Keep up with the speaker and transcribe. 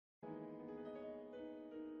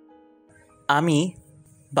আমি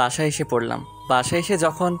বাসায় এসে পড়লাম। বাসায় এসে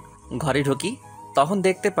যখন ঘরে ঢুকি তখন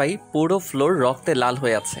দেখতে পাই পুরো ফ্লোর রক্তে লাল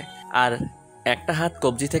হয়ে আছে, আর একটা হাত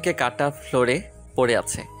কবজি থেকে কাটা ফ্লোরে পড়ে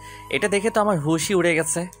আছে। এটা দেখে তো আমার হুশই উড়ে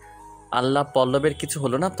গেছে। আল্লাহ, পল্লবের কিছু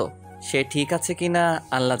হলো না তো? সে ঠিক আছে কি না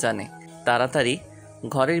আল্লাহ জানে। তাড়াতাড়ি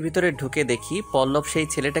ঘরের ভিতরে ঢুকে দেখি পল্লব সেই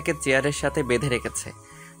ছেলেটাকে চেয়ারের সাথে বেঁধে রেখেছে,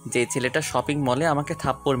 যে ছেলেটা শপিং মলে আমাকে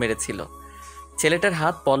থাপ্পড় মেরেছিল। ছেলেটার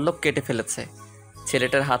হাত পল্লব কেটে ফেলেছে।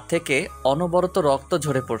 ছেলেটার হাত থেকে অনবরত রক্ত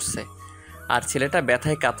ঝরে পড়ছে, আর ছেলেটা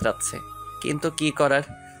ব্যথায় কাতরাচ্ছে। কিন্তু কি করার,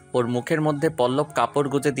 ওর মুখের মধ্যে পল্লব কাপড়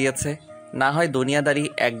গুজে দিয়েছে। না হয় দুনিয়াদারি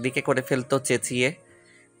একদিকে করে ফেলতো চেঁচিয়ে।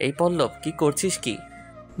 এই পল্লব, কি করছিস কি?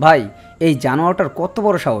 ভাই, এই জানোয়ারটার কত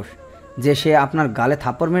বড় সাহস যে সে আপনার গালে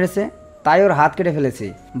থাপ্পড় মেরেছে, তাই ওর হাত কেটে ফেলেছে।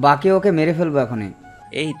 বাকি ওকে মেরে ফেলবো এখনই।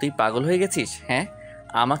 এই, তুই পাগল হয়ে গেছিস? হ্যাঁ,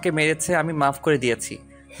 আমাকে মেরেছে, আমি মাফ করে দিয়েছি।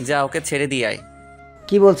 যা, ওকে ছেড়ে দিয়ে আয়।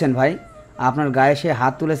 কি বলছেন ভাই? আপনার গায়ে সে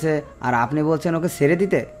হাত তুলেছে আর আপনি বলছেন ওকে ছেড়ে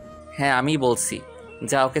দিতে? হ্যাঁ, আমি বলছি,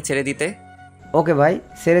 যা ওকে ছেড়ে দিতে। ওকে ভাই,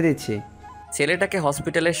 ছেড়ে দিচ্ছি। ছেলেটাকে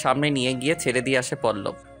হসপিটালের সামনে নিয়ে গিয়ে ছেড়ে দিয়ে আসে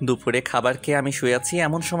পল্লব। দুপুরে খাবার খেয়ে আমি শুয়ে আছি,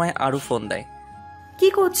 এমন সময় আরু ফোন দেয়। কি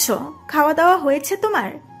করছো? খাওয়া দাওয়া হয়েছে তোমার?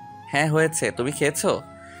 হ্যাঁ হয়েছে, তুমি খেয়েছো?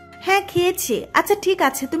 হ্যাঁ খেয়েছি। আচ্ছা ঠিক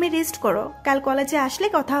আছে, তুমি রেস্ট করো, কাল কলেজে আসলে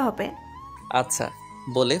কথা হবে। আচ্ছা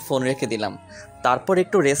বলে ফোন রেখে দিলাম। তারপর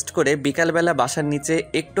একটু রেস্ট করে বিকালবেলা বাসার নিচে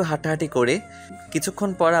একটু হাঁটাহাঁটি করে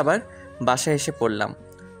কিছুক্ষণ পর আবার বাসায় এসে পড়লাম।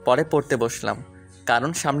 পরে পড়তে বসলাম,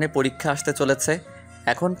 কারণ সামনে পরীক্ষা আসতে চলেছে।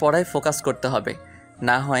 এখন পড়ায় ফোকাস করতে হবে,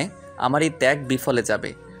 না হয় আমার এই ত্যাগ বিফলে যাবে।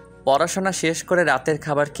 পড়াশোনা শেষ করে রাতের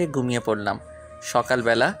খাবার খেয়ে ঘুমিয়ে পড়লাম।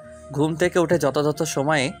 সকালবেলা ঘুম থেকে উঠে যথাযথ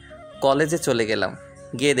সময়ে কলেজে চলে গেলাম।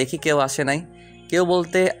 গিয়ে দেখি কেউ আসে নাই। কেউ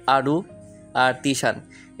বলতে আরু আর তিশান,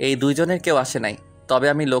 এই দুইজনের কেউ আসে নাই। তবে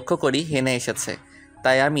আমি লক্ষ্য করি হেনা এসেছে,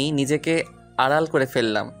 তাই আমি নিজেকে আড়াল করে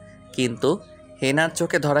ফেললাম। কিন্তু হেনার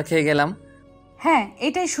চোখে ধরা খেয়ে গেলাম। হ্যাঁ,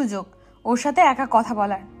 এটাই সুযোগ ওর সাথে একা কথা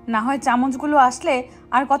বলার। না হয় চামচগুলো আসলে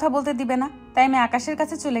আর কথা বলতে দিবে না, তাই আমি আকাশের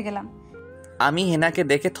কাছে চলে গেলাম। আমি হেনাকে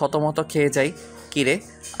দেখে থতমত খেয়ে যাই। কিরে,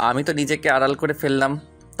 আমি তো নিজেকে আড়াল করে ফেললাম,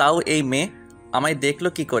 তাও এই মেয়ে আমায় দেখলো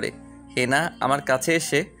কি করে? হেনা আমার কাছে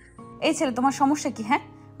এসে, এই ছেলে, তোমার সমস্যা কি? হ্যাঁ,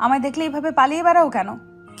 আমায় দেখলে এইভাবে পালিয়ে বেড়াও কেন?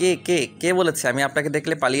 কে কে কে বলেছে আমি আপনাকে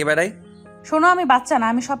দেখলে পালিয়ে বেড়াই? শোনো, আমি বাচ্চা না,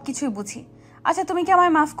 আমি সব কিছুই বুঝি। আচ্ছা, তুমি কি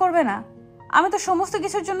আমায় মাফ করবে না? আমি তো সমস্ত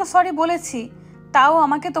কিছুর জন্য সরি বলেছি, তাও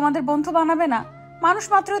আমাকে তোমাদের বন্ধু বানাবে না? মানুষ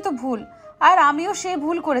মাত্রই তো ভুল, আর আমিও সেই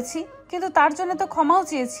ভুল করেছি, কিন্তু তার জন্য তো ক্ষমাও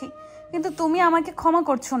চেয়েছি, কিন্তু তুমি আমাকে ক্ষমা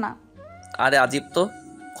করছো না। আরে আজীব তো,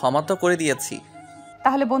 ক্ষমা তো করে দিয়েছি।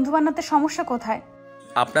 তাহলে বন্ধু বানাতে সমস্যা কোথায়?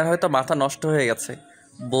 আপনার হয়তো মাথা নষ্ট হয়ে গেছে।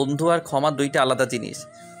 বন্ধু আর ক্ষমা দুইটা আলাদা জিনিস।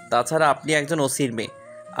 তাছাড়া আপনি একজন ওসির মেয়ে,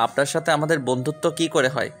 আপনার সাথে আমাদের বন্ধুত্ব কি করে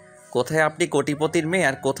হয়? কোথায় আপনি কোটিপতির মেয়ে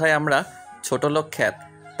আর কোথায় আমরা ছোট লোক খ্যাত?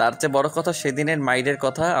 তার চেয়ে বড় কথা, সেদিনের মাইরের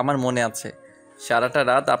কথা আমার মনে আছে। সারাটা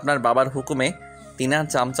রাত আপনার বাবার হুকুমে তিনার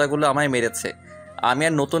চামচাগুলো আমায় মেরেছে। আমি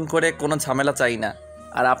আর নতুন করে কোনো ঝামেলা চাই না,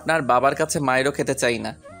 আর আপনার বাবার কাছে মায়েরও খেতে চাই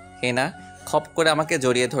না। হেনা খপ করে আমাকে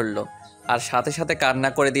জড়িয়ে ধরলো আর সাথে সাথে কান্না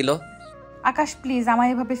করে দিল। আকাশ, প্লিজ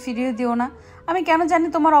আমায় এভাবে ফিরিয়ে দিও না। আমি কেন জানি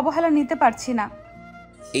তোমার অবহেলা নিতে পারছি না।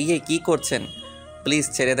 এই কি করছেন? প্লিজ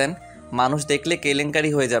ছেড়ে দেন, মানুষ দেখলে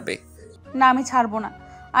কেলেঙ্কারি হয়ে যাবে। না, আমি ছাড়বো না।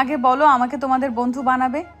 আগে বলো, আমাকে তোমাদের বন্ধু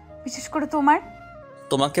বানাবে? বিশেষ করে তোমার।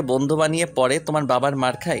 তোমাকে বন্ধু বানিয়ে পরে তোমার বাবার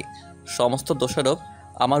মার খাই? সমস্ত দোষারোপ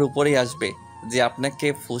আমার উপরেই আসবে যে আপনাকে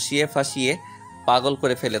ফুসিয়ে ফাঁসিয়ে পাগল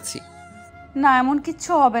করে ফেলেছি। না, এমন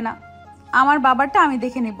কিচ্ছু হবে না। আমার বাবারটা আমি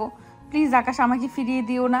দেখে নেব। প্লিজ আকাশ, আমাকে ফিরিয়ে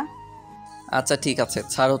দিও না। আচ্ছা ঠিক আছে,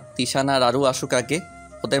 ছাড়ো। তিশান আর আরু আসুক আগে,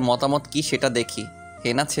 ওদের মতামত কি সেটা দেখি।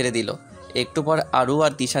 হেনা ছেড়ে দিল। একটু পর আরু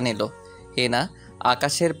আর তিশান এলো। হেনা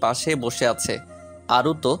আকাশের পাশে বসে আছে,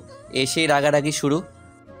 আরু তো এসেই রাগারাগি শুরু।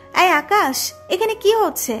 এই আকাশ, এখানে কি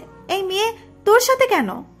হচ্ছে? এই মেয়ে তোর সাথে কেন?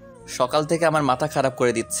 সকাল থেকে আমার মাথা খারাপ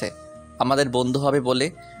করে দিচ্ছে। আমাদের বন্ধু হবে বলে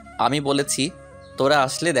আমি বলেছি তোরা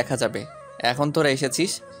আসলে দেখা যাবে। এখন তোরা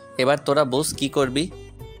এসেছিস, এবার তোরা বোস কি করবি?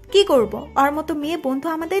 কি করব? ওর মতো মেয়ে বন্ধু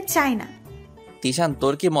আমাদের চাই না। তিশান,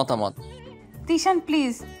 তোর কি মতামত? তিশান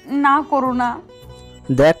প্লিজ, না করো না।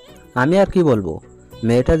 দেখ, আমি আর কি বলবো।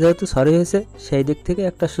 মেয়েটা যেহেতু সরি হয়েছে, সেই দিক থেকে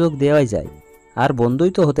একটা সুযোগ দেওয়াই যায়। আর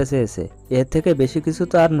বন্ধুই তো হতে চেয়েছে, এর থেকে বেশি কিছু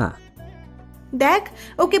তো আর না। দেখ,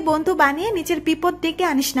 ওকে বন্ধু বানিয়ে নিজের বিপদ ডেকে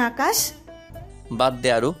আনিস না আকাশ। বাদ দে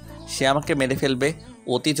আরু, সে আমাকে মেরে ফেলবে।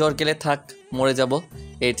 অতি জ্বর গেলে থাক, মরে যাব।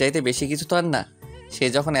 এর চাইতে বেশি কিছু তো আর না। সে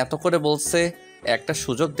যখন এত করে বলছে, একটা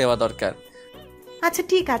সুযোগ দেওয়া দরকার। আচ্ছা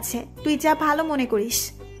ঠিক আছে, তুই যা ভালো মনে করিস।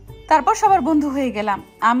 তারপর সবার বন্ধু হয়ে গেলাম।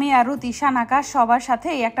 আমি আরও তিশান, আকাশ সবার সাথে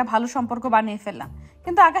একটা ভালো সম্পর্ক বানিয়ে ফেললাম।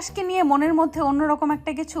 কিন্তু আকাশকে নিয়ে মনের মধ্যে অন্যরকম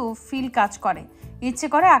একটা কিছু ফিল কাজ করে। ইচ্ছে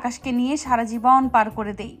করে আকাশকে নিয়ে সারা জীবন পার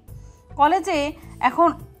করে দেই। কলেজে এখন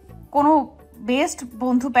কোনো বেস্ট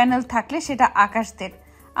বন্ধু প্যানেল থাকলে সেটা আকাশদের।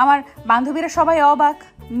 আমার বান্ধবীরা সবাই অবাক,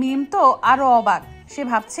 মিম তো আরও অবাক। সে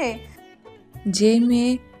ভাবছে, যে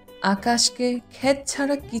মেয়ে আকাশকে খেত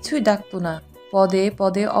ছাড়া কিছুই ডাকতো না, পদে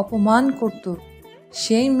পদে অপমান করত,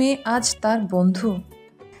 সেই মেয়ে আজ তার বন্ধু।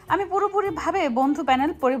 আমি পুরোপুরিভাবে বন্ধু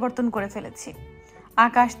প্যানেল পরিবর্তন করে ফেলেছি।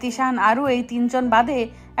 আকাশ, তিশান, আরও এই তিনজন বাদে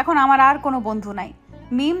এখন আমার আর কোনো বন্ধু নাই।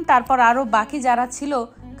 মিম, তারপর আরও বাকি যারা ছিল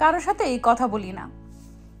কারোর সাথেই কথা বলি না।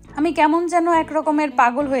 আমি কেমন যেন এক রকমের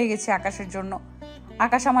পাগল হয়ে গেছি আকাশের জন্য।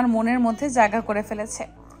 আকাশ আমার মনের মধ্যে জায়গা করে ফেলেছে।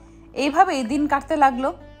 এইভাবেই দিন কাটতে লাগলো।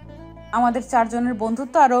 আমাদের চারজনের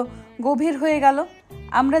বন্ধুত্ব আরও গভীর হয়ে গেল।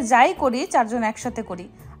 আমরা যাই করি চারজন একসাথে করি।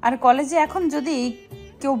 আর কলেজে এখন যদি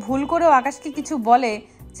কেউ ভুল করেও আকাশকে কিছু বলে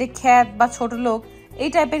যে খ্যাত বা ছোট লোক এই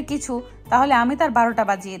টাইপের কিছু, তাহলে আমি তার 12টা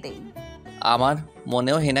বাজিয়ে দেই। আমার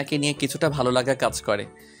মনেও হেনাকে নিয়ে কিছুটা ভালো লাগা কাজ করে,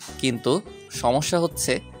 কিন্তু সমস্যা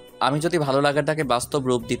হচ্ছে আমি যদি ভালো লাগাটাকে বাস্তব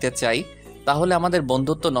রূপ দিতে চাই তাহলে আমাদের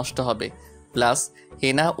বন্ধুত্ব নষ্ট হবে, প্লাস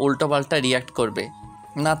হেনা উল্টোপাল্টা রিয়াক্ট করবে।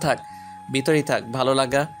 না থাক, ভিতরেই থাক ভালো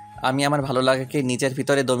লাগা। আমি আমার ভালো লাগাকে নিজের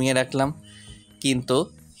ভিতরে দমিয়ে রাখলাম, কিন্তু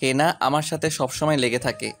হেনা আমার সাথে সবসময় লেগে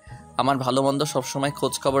থাকে। আমার ভালো মন্দ সবসময়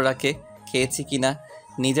খোঁজখবর রাখে, খেয়েছি কিনা,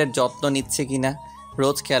 নিজের যত্ন নিচ্ছে কিনা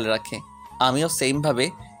রোজ খেয়াল রাখে। আমিও সেমভাবে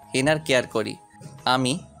হেনার কেয়ার করি।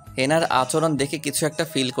 আমি হেনার আচরণ দেখে কিছু একটা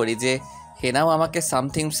ফিল করি যে হেনাও আমাকে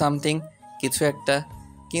সামথিং কিছু একটা,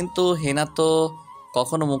 কিন্তু হেনা তো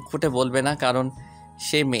কখনো মুখ ফুটে বলবে না, কারণ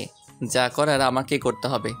সে মেয়ে, যা করার আমাকেই করতে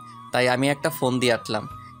হবে। তাই আমি একটা ফোন দিয়ে আটলাম।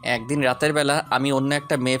 একদিন রাতের বেলা আমি অন্য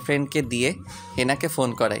একটা মেয়ে ফ্রেন্ডকে দিয়ে হেনাকে ফোন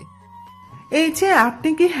করাই। এই যে, আপনি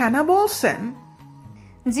কি হেনা বলছেন?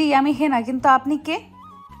 জি, আমি হেনা, কিন্তু আপনি কে?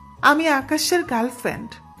 আমি আকাশের গার্লফ্রেন্ড।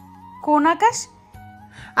 কোন আকাশ?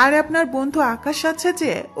 আর আপনার বন্ধু আকাশ আছে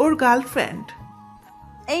যে, ওর গার্লফ্রেন্ড।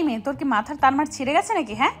 এই মেয়ে, তোর কি মাথার তারমার ছিঁড়ে গেছে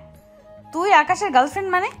নাকি? হ্যাঁ, তুই আকাশের গার্লফ্রেন্ড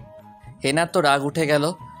মানে? হেনার তো রাগ উঠে গেল।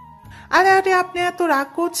 আরে আরে, আপনি এত রাগ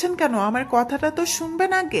করছেন কেন? আমার কথাটা তো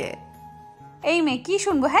শুনবেন আগে। এই মেয়ে, কি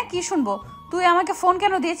শুনবো? হ্যাঁ, কি শুনবো? তুই আমাকে ফোন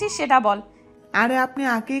কেন দিয়েছিস সেটা বল। আরে আপনি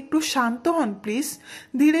আগে একটু শান্ত হন প্লিজ,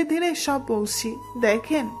 ধীরে ধীরে সব বলছি।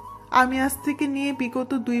 দেখেন, আমি আজ থেকে নিয়ে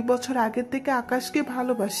বিগত 2 বছর আগের থেকে আকাশকে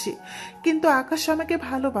ভালোবাসি, কিন্তু আকাশ আমাকে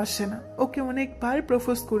ভালোবাসে না। ওকে অনেকবার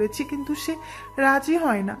প্রপোজ করেছি, কিন্তু সে রাজি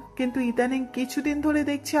হয় না। কিন্তু ইদানিং কিছুদিন ধরে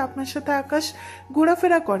দেখছি আপনার সাথে আকাশ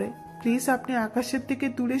ঘোরাফেরা করে। প্লিজ আপনি আকাশের থেকে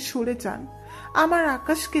দূরে সরে যান। আমার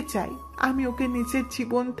আকাশকে চাই, আমি ওকে নিজের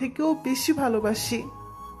জীবন থেকেও বেশি ভালোবাসি।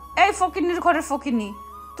 এই ফকিন্নির ঘরের ফকিন্নি,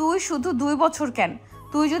 তুই শুধু 2 বছর কেন,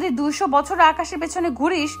 তুই যদি 200 বছর আকাশের পেছনে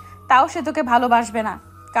ঘুরিস তাও সে তোকে ভালোবাসবে না,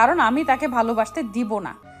 কারণ আমি তাকে ভালোবাসতে দিব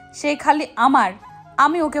না। সে খালি আমার,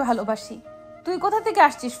 আমি ওকে ভালোবাসি। তুই কোথা থেকে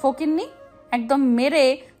আসছিস ফকিন্নি? একদম মেরে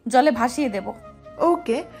জলে ভাসিয়ে দেব।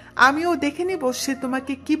 ওকে, আমিও দেখে নিব সে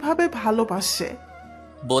তোমাকে কিভাবে ভালোবাসে।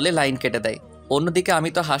 বলে লাইন কেটে দেয়। অন্যদিকে আমি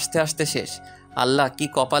তো হাসতে হাসতে শেষ। আল্লাহ, কি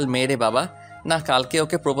কপাল মেরে বাবা, না কালকে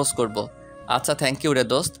ওকে প্রপোজ করব। আচ্ছা, থ্যাংক ইউ রে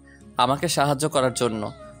দোস্ত আমাকে সাহায্য করার জন্য।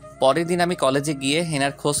 পরের দিন আমি কলেজে গিয়ে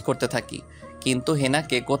হেনার খোঁজ করতে থাকি, কিন্তু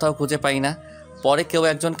হেনাকে কোথাও খুঁজে পাই না। পরে কেউ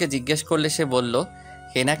একজনকে জিজ্ঞেস করলে সে বলল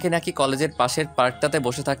হেনাকে নাকি কলেজের পাশের পার্কটাতে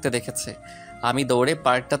বসে থাকতে দেখেছে। আমি দৌড়ে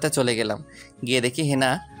পার্কটাতে চলে গেলাম। গিয়ে দেখি হেনা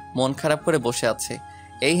মন খারাপ করে বসে আছে।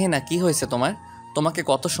 এই হেনা, কি হয়েছে তোমার? তোমাকে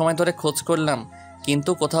কত সময় ধরে খোঁজ করলাম,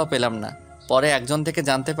 কিন্তু কোথাও পেলাম না। পরে একজন থেকে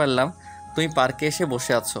জানতে পারলাম তুমি পার্কে এসে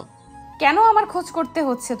বসে আছো। কেন আমার খোঁজ করতে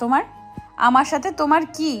হচ্ছে তোমার? আমার সাথে তোমার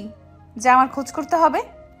কি যে আমার খোঁজ করতে হবে?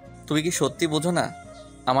 তুমি কি সত্যি বোঝো না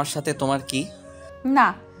আমার সাথে তোমার কি? না,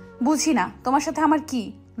 বুঝি না তোমার সাথে আমার কি।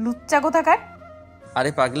 লুচ্চা কোথাকার।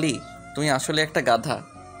 আরে পাগলি, তুমি আসলে একটা গাধা।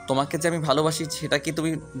 তোমাকে যে আমি ভালোবাসি সেটা কি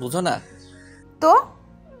তুমি বুঝো না? তো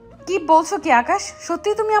কি বলছো কি আকাশ? সত্যি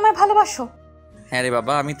তুমি আমায় ভালোবাসো? হ্যাঁ রে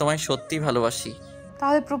বাবা, আমি তোমায় সত্যি ভালোবাসি।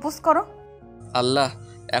 তাহলে প্রপোজ করো। আল্লাহ,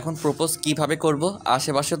 এখন প্রপোজ কিভাবে করব?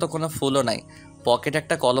 আশেপাশে তো কোনো ফুলও নাই। পকেট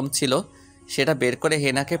একটা কলম ছিল, সেটা বের করে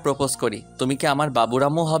হেনাকে প্রপোজ করি। তুমি কি আমার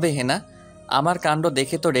বাবুরাম্মু হবে হেনা? আমার কাণ্ড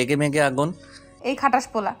দেখে তো রেগে মেগে আগুন। এই খাটাস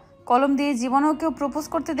পোলা, কলম দিয়ে জীবনেও কেউ প্রপোজ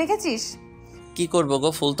করতে দেখেছিস? কি করবো গো,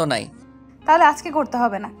 ফুল তো নাই। তাহলে আজকে করতে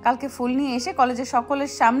হবে না, কালকে ফুল নিয়ে এসে কলেজের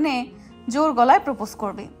সকলের সামনে জোর গলায় প্রপোজ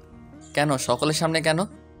করবি। কেন সকলের সামনে কেন?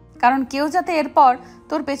 কারণ কেউ যাতে এরপর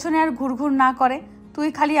তোর পেছনে আর ঘুরঘুর না করে, তুই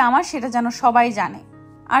খালি আমার, সেটা যেন সবাই জানে।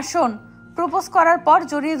 আর শোন, প্রপোজ করার পর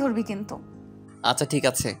জড়িয়ে ধরবি কিন্তু। আচ্ছা ঠিক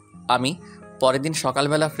আছে। আমি পরের দিন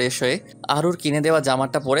সকালবেলা ফ্রেশ হয়ে আরুর কিনে দেওয়া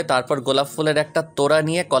জামাটা পরে তারপর গোলাপ ফুলের একটা তোড়া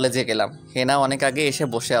নিয়ে কলেজে গেলাম। হেনা অনেক আগে এসে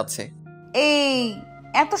বসে আছে। এই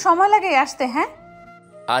এত সময় লাগে আসতে? হ্যাঁ,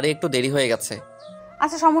 আরে একটু দেরি হয়ে গেছে।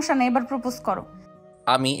 আচ্ছা সমস্যা নেই, এবার প্রপোজ করো।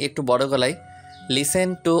 আমি একটু বড় গলায়, listen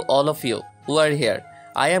to all of you who R here,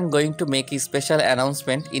 I am going to make E special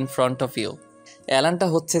announcement in front of you. এলানটা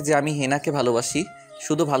হচ্ছে যে আমি হেনাকে ভালোবাসি,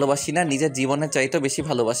 শুধু ভালোবাসি না, নিজের জীবনের চাইতেও বেশি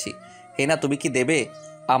ভালোবাসি। হেনা, তুমি কি দেবে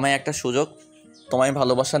আমায় একটা সুযোগ? তোমায়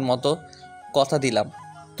ভালোবাসার মতো কথা দিলাম,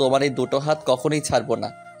 তোমার এই দুটো হাত কখনোই ছাড়বো না।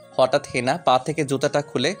 হঠাৎ হেনা পা থেকে জুতাটা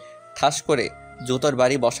খুলে ঠাস করে জুতোর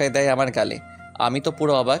বাড়ি বসায় দেয় আমার গালে। আমি তো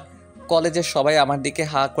পুরো অবাক। কলেজের সবাই আমার দিকে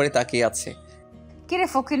হা করে তাকিয়ে আছে। কিরে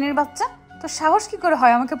ফকিনের বাচ্চা, তোর সাহস কি করে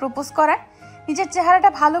হয় আমাকে প্রপোজ করার? নিজের চেহারাটা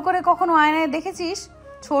ভালো করে কখনো আয়নায় দেখেছিস?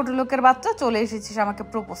 ছোট লোকের বাচ্চা, চলে এসেছিস আমাকে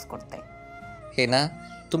প্রপোজ করতে। হেনা,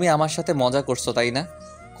 তুমি আমার সাথে মজা করছো তাই না?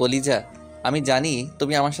 কলিজা, আমি জানি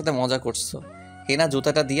তুমি আমার সাথে মজা করছো। হেনা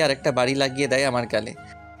জুতাটা দিয়ে আর একটা বাড়ি লাগিয়ে দেয় আমার গালে।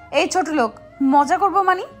 এই ছোট লোক, মজা করবো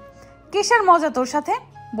মানে? কিসের মজা তোর সাথে?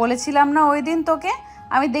 বলেছিলাম না ওই দিন তোকে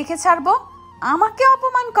আমি দেখে ছাড়বো? আমাকে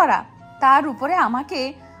অপমান করা, তার উপরে আমাকে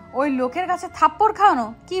ওই লোকের কাছে থাপ্পড় খাওয়ানো।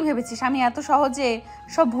 কি ভেবেছিস আমি এত সহজে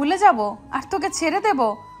সব ভুলে যাব আর তোকে ছেড়ে দেব?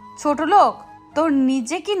 ছোট লোক, তোর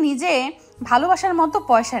নিজে কি নিজে ভালোবাসার মতো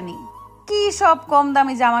পয়সা নেই। কি সব কম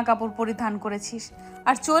দামি জামা কাপড় পরিধান করেছিস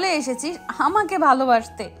আর চলে এসেছিস আমাকে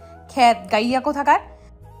ভালোবাসতে। খ্যাত গাইয়া কোথাকার।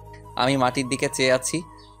 আমি মাটির দিকে চেয়ে আছি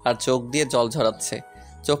আর চোখ দিয়ে জল ঝরাচ্ছে।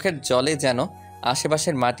 চোখের জলে যেন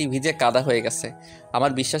আশেপাশের মাটি ভিজে কাদা হয়ে গেছে।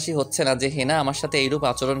 আমার বিশ্বাসই হচ্ছে না যে হেনা আমার সাথে এইরূপ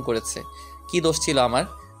আচরণ করেছে। কি দোষ ছিল আমার?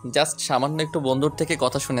 জাস্ট সামান্য একটু বন্ধুর থেকে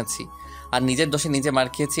কথা শুনেছি আর নিজের দোষে নিজে মার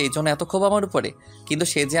খেয়েছি, এই জন্য এত ক্ষোভ আমার উপরে। কিন্তু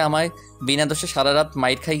সে যে আমায় বিনা দোষে সারা রাত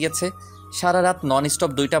মাইর খাইয়েছে, সারা রাত নন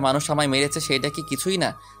স্টপ 2টা মানুষ আমায় মেরেছে, সেটা কি কিছুই না?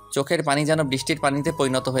 চোখের পানি যেন বৃষ্টির পানিতে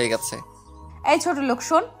পরিণত হয়ে গেছে। এই ছোট লোক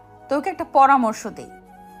শোন, তোকে একটা পরামর্শ দেই।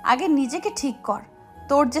 আগে নিজেকে ঠিক কর।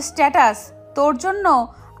 তোর যে স্ট্যাটাস, তোর জন্য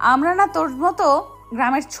আমরা না তোর মতো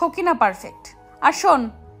গ্রামের ছকি না পারফেক্ট। আর শোন,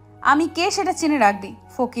 আমি কে সেটা চিনে রাখবি।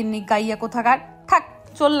 ফকিন্নি গাইয়া কোথাকার। থাক,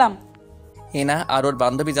 চললাম। হেনা আর ওর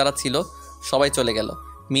বান্ধবী যারা ছিল সবাই চলে গেল।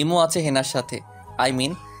 মিমু আছে হেনার সাথে।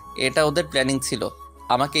 এটা ওদের প্ল্যানিং ছিল,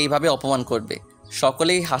 আমাকে এইভাবে অপমান করবে।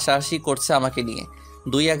 সকলেই হাসাহাসি করছে আমাকে নিয়ে।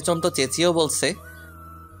 2-1 তো চেঁচিয়েও বলছে।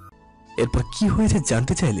 এরপর কি হয়েছে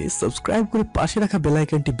জানতে চাইলে সাবস্ক্রাইব করে পাশে রাখা বেল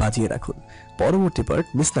আইকনটি বাজিয়ে রাখুন পরবর্তী পার্ট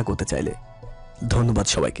মিস না করতে চাইলে। ধন্যবাদ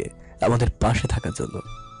সবাইকে আমাদের পাশে থাকার জন্য।